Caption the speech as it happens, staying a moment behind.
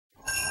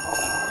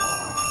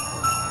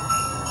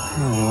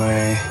No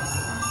way.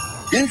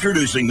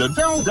 Introducing the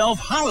Dell Dellf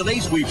Holiday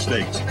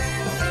Sweepstakes.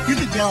 You're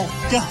the Dell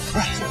Dellf,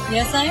 right?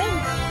 Yes, I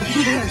am.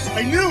 Yes,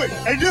 I knew it.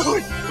 I knew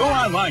it. Go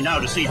online now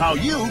to see how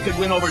you could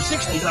win over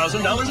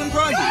 $60,000 in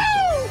prizes.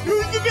 Oh,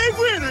 who's the big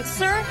winner?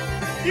 Sir,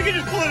 You can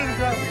just pull it in the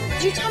driveway.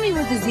 could you tell me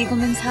where the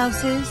Ziegelman's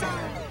house is?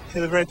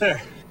 They live right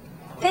there.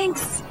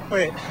 Thanks.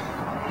 Wait.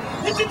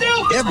 It's a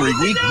Dell! Every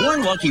week,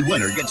 one lucky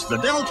winner gets the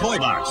Dell Toy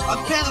Box, a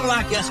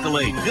Cadillac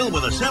Escalade filled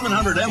with a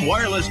 700M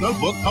wireless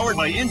notebook powered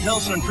by Intel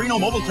Centrino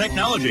mobile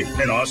technology,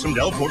 an awesome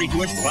Dell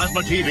 42-inch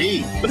plasma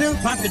TV, a new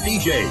Pocket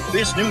DJ,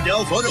 this new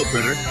Dell photo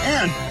printer,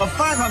 and a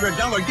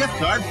 $500 gift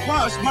card,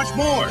 plus much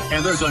more.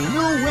 And there's a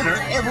new winner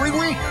every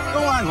week.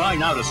 Go online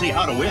now to see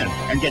how to win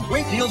and get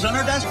great deals on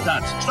our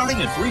desktops starting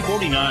at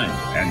 $349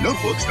 and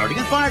notebooks starting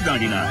at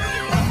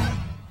 $599.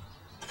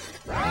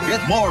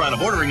 Get more out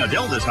of ordering a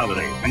Dell this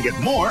holiday and get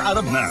more out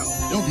of now.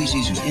 Dell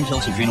PCs use Intel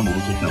Centrino mobile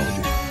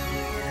technology.